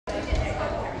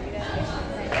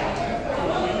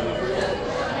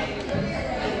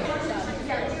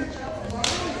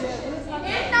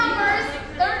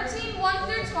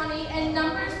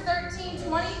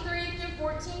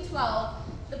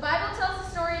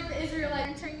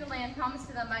promised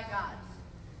to them by God.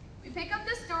 We pick up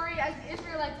this story as the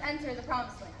Israelites enter the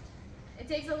Promised Land. It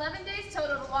takes 11 days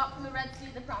total to walk from the Red Sea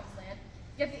to the Promised Land,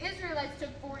 yet the Israelites took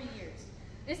 40 years.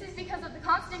 This is because of the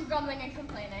constant grumbling and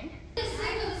complaining. This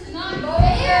is not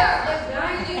fair!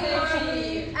 As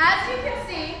you can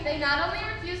see, they not only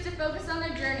refused to focus on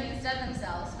their journey instead of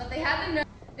themselves, but they had the nerve.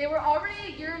 They were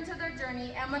already a year into their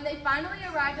journey, and when they finally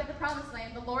arrived at the Promised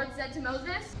Land, the Lord said to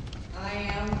Moses, I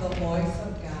am the voice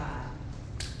of God.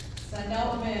 Send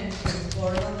out men to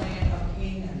explore the land of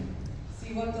Canaan.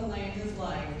 See what the land is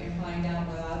like and find out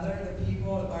whether the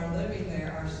people who are living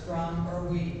there are strong or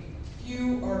weak,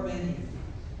 few or many.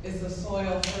 Is the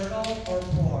soil fertile or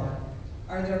poor?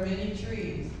 Are there many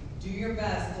trees? Do your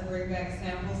best to bring back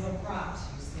samples of crops,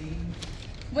 you see.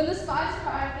 When the spies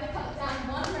arrived, they cut down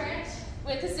one branch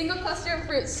with a single cluster of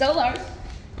fruit so large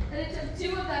that it took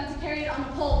 2 of them to carry it on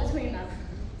a pole between them.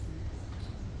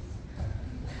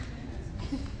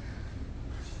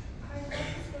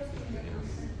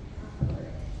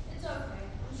 It's okay.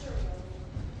 I'm sure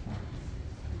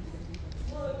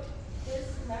we'll. Look, this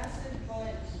massive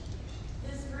bunch.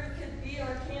 This fruit could feed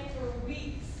our camp for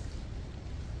weeks.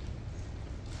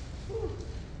 Whew.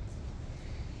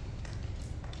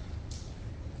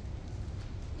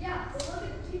 Yeah, but look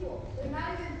at the people. They're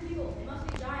not even people. They must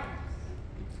be giants.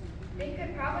 They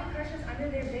could probably crush us under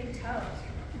their big toes.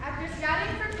 After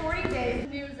scouting for 40 days,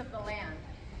 news of the land.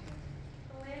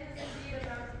 The land is indeed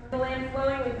about The land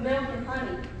flowing with milk and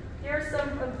honey. Here are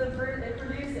some of the fruit it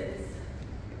produces.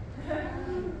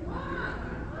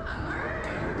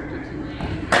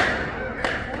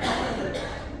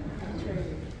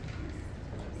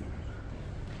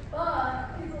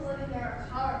 But people living there are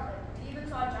powerful. We even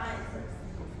saw giants.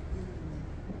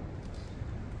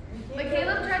 But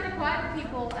Caleb tried to quiet the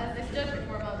people as they stood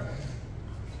before Moses.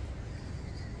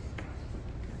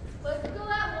 Let's go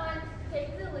at once,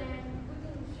 take the land, we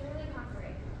can surely conquer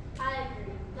it. I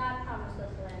agree. God promised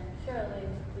us land. Surely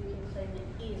we can claim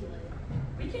it easily.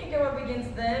 We can't go up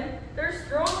against them. They're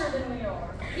stronger than we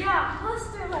are. Yeah, plus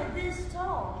they're like this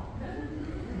tall.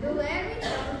 The land we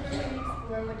travel through and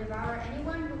explore would devour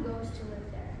anyone who goes to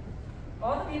live there.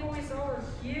 All the people we saw were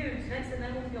huge. Next to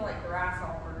them, we feel like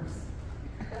grasshoppers.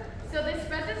 So they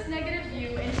spread this negative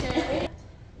view and shared it.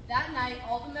 That night,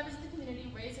 all the members of the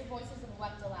community raised their voices and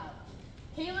wept aloud.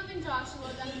 Caleb and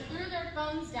Joshua then threw their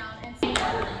phones down and said,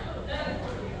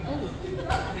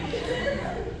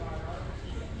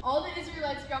 all the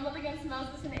Israelites grumbled against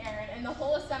Moses and Aaron, and the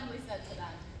whole assembly said to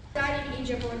them, God in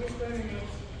Egypt or this wilderness,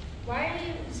 why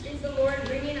is the Lord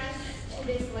bringing us to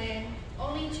this land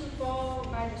only to fall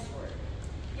by the sword?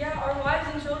 Yeah, our wives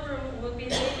and children will be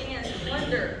taken as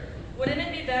plunder. Wouldn't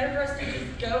it be better for us to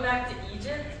just go back to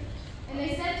Egypt? and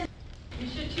they said, We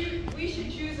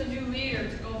should choose a new leader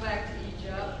to go back to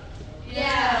Egypt.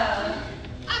 Yeah.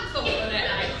 I'm so for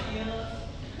that idea.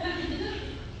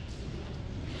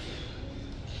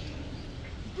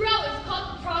 Bro, it's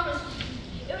called the promise.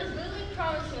 It was literally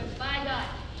promised to us by God.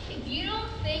 If you don't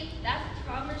think that's a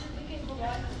promise we can hold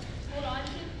on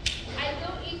to, I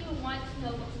don't even want to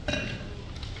know what to do.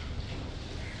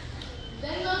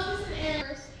 Then Moses and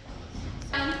Aaron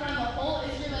down in front of the whole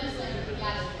Israelite assembly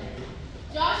gathered there.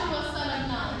 Joshua, son of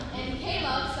Nun, and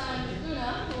Caleb, son of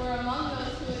Jephunneh, who were among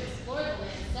those who had explored the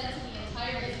land, said to the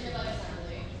entire Israelite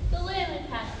assembly, The land we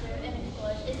passed through and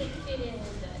explored is exceedingly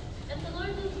good. If the Lord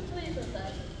is pleased with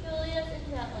us, He will lead us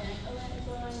into that land, a land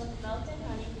flowing with milk and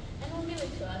honey, and will give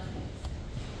it to us.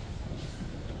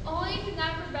 Only do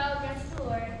not rebel against the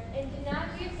Lord, and do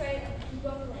not be afraid of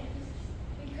people of the land,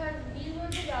 because we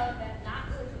will develop them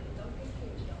not quickly. Don't get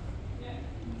curious.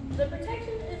 The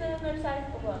protection is on their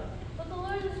side below, but the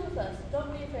Lord is with us.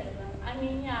 Don't be afraid of them. I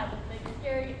mean, yeah, the big,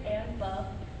 scary, and buff,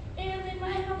 and they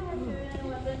might have more food and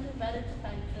weapons and better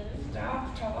defenses.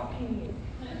 Stop talking.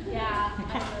 Yeah,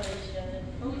 I really should.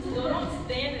 We still don't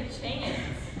stand a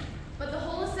chance. but the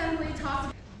whole assembly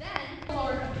talked. Then the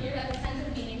Lord appeared at the tent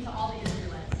of meeting to all the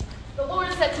Israelites. The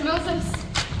Lord said to Moses,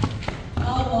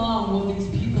 How long will these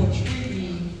people treat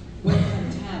me with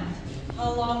contempt?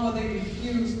 How long will they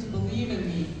refuse to believe in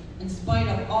me, in spite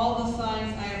of all the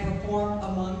signs I have performed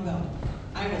among them?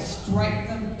 I will strike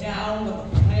them down with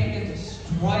a plague and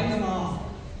destroy them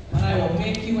all. But I will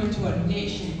make you into a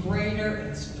nation greater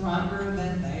and stronger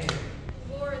than they.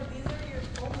 Lord, these are your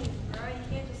homies, right? You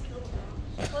can't just kill them.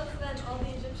 Plus then all the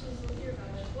Egyptians will hear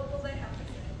about it. What will they have to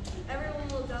say? Everyone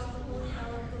will doubt the holy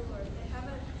power of the Lord.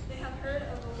 They have heard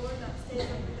of the Lord that stays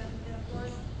over them in a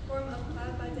form of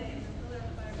cloud by day and a pillar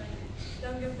of fire by night.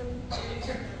 Don't give them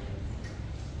reason.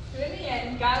 So in the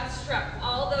end, God struck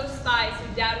all those spies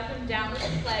who doubted him down with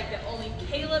a plague that only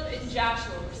Caleb and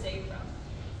Joshua were saved from.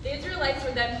 The Israelites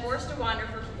were then forced to wander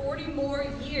for 40 more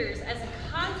years as a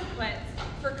consequence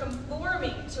for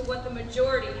conforming to what the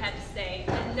majority had to say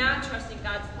and not trusting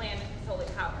God's plan and his holy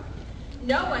power.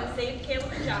 No one, save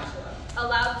Caleb and Joshua,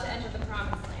 allowed to enter the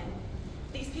promised land.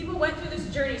 These people went through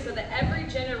this journey so that every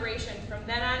generation from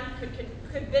then on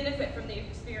could benefit from the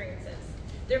experiences.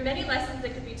 There are many lessons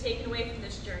that could be taken away from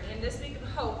this journey, and this week of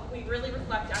hope, we really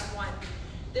reflect on one.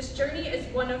 This journey is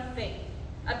one of faith,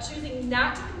 of choosing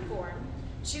not to conform,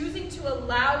 choosing to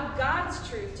allow God's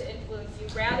truth to influence you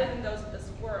rather than those of this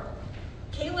world.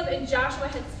 Caleb and Joshua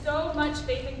had so much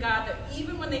faith in God that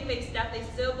even when they faced death, they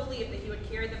still believed that he would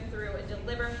carry them through and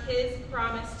deliver his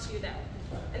promise to them.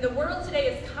 And the world today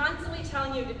is constantly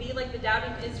telling you to be like the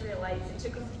doubting Israelites and to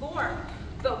conform,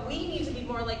 but we need to be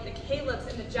more like the Calebs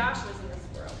and the Joshuas in this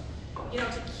world. You know,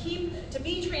 to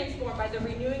be transformed by the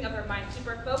renewing of our mind, keep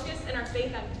our focus and our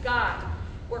faith on God.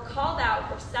 We're called out,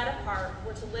 we're set apart,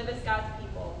 we're to live as God's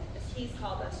people, as he's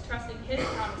called us, trusting his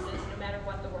promises no matter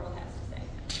what the world has to say.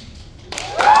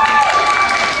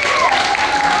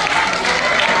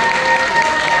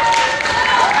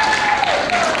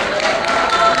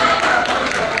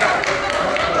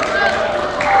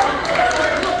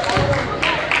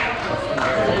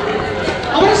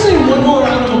 I want to say one more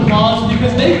round of applause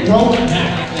because they broke it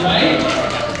back, right?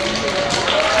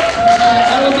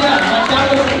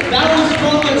 That was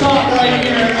from the top right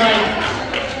here, right?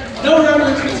 No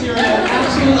reference material,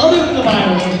 absolutely, other than the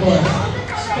Bible, of course.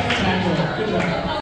 Spectacular. Good job.